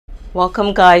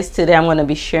Welcome guys. Today I'm going to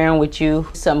be sharing with you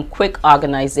some quick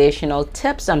organizational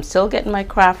tips. I'm still getting my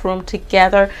craft room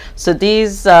together. So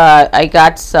these I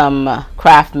got some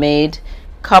craft made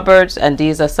cupboards, and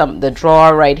these are the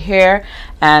drawer right here,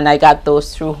 and I got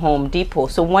those through Home Depot.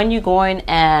 So when you go in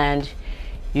and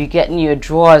you get in your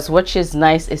drawers, which is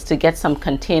nice, is to get some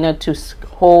container to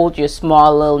hold your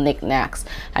small little knickknacks,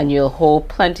 and you'll hold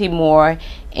plenty more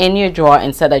in your drawer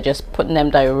instead of just putting them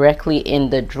directly in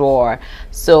the drawer.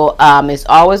 So it's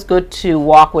always good to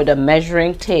walk with a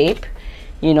measuring tape,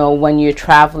 you know, when you're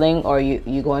traveling or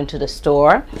you go into the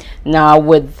store. Now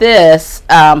with this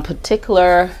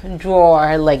particular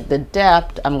drawer, like the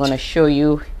depth, I'm going to show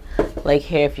you, like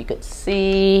here, if you could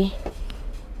see,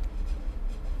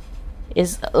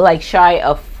 is like shy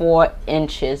of 4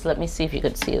 inches. Let me see if you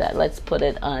could see that. Let's put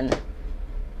it on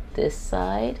this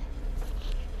side.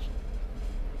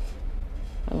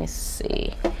 Let me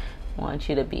see. I want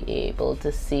you to be able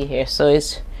to see here. So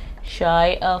it's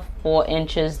shy of 4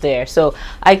 inches there. So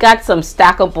I got some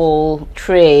stackable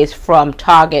trays from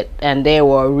Target, and they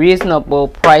were reasonable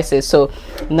prices. So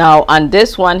now on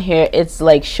this one here, it's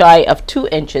like shy of 2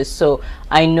 inches. So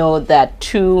I know that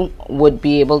 2 would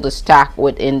be able to stack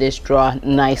within this drawer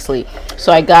nicely.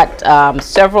 So I got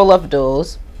several of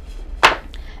those,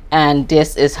 and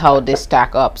this is how they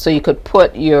stack up. So you could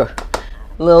put your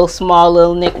small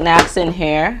little knickknacks in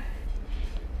here,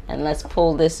 and let's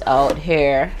pull this out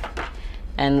here,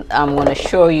 and I'm going to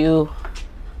show you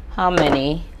how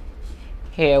many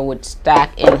here would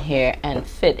stack in here and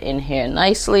fit in here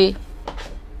nicely.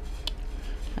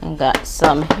 I got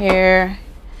some here,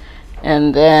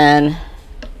 and then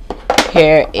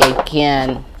here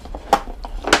again.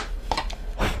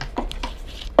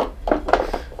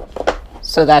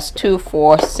 So that's 2,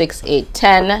 4, 6, 8,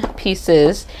 10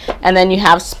 pieces. And then you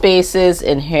have spaces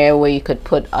in here where you could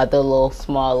put other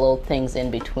small little things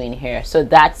in between here. So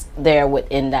that's there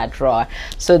within that drawer.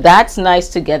 So that's nice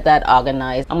to get that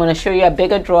organized. I'm going to show you a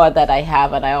bigger drawer that I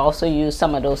have, and I also use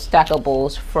some of those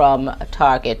stackables from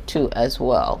Target too as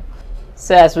well.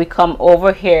 So as we come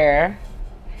over here,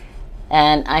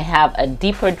 and I have a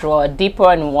deeper drawer, deeper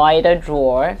and wider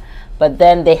drawer. But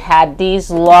then they had these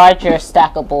larger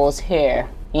stackables here,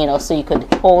 you know, so you could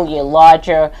hold your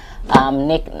larger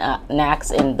knickknacks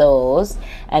in those.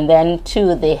 And then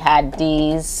too, they had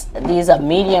these are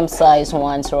medium-sized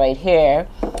ones right here.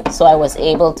 So I was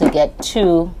able to get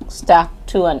 2 stacked,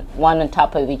 2 and 1 on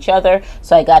top of each other.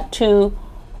 So I got 2,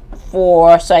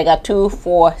 4. So I got 2,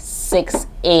 4, 6,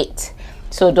 8.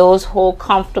 So those hold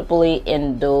comfortably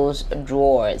in those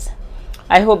drawers.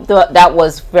 I hope that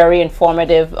was very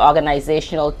informative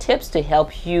organizational tips to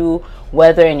help you,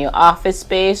 whether in your office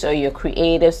space or your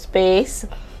creative space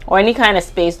or any kind of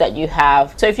space that you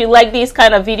have. So if you like these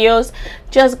kind of videos,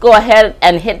 just go ahead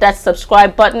and hit that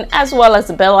subscribe button as well as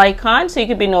the bell icon so you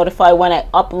can be notified when I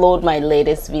upload my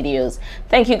latest videos.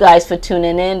 Thank you guys for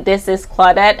tuning in. This is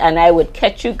Claudette, and I would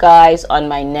catch you guys on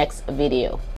my next video.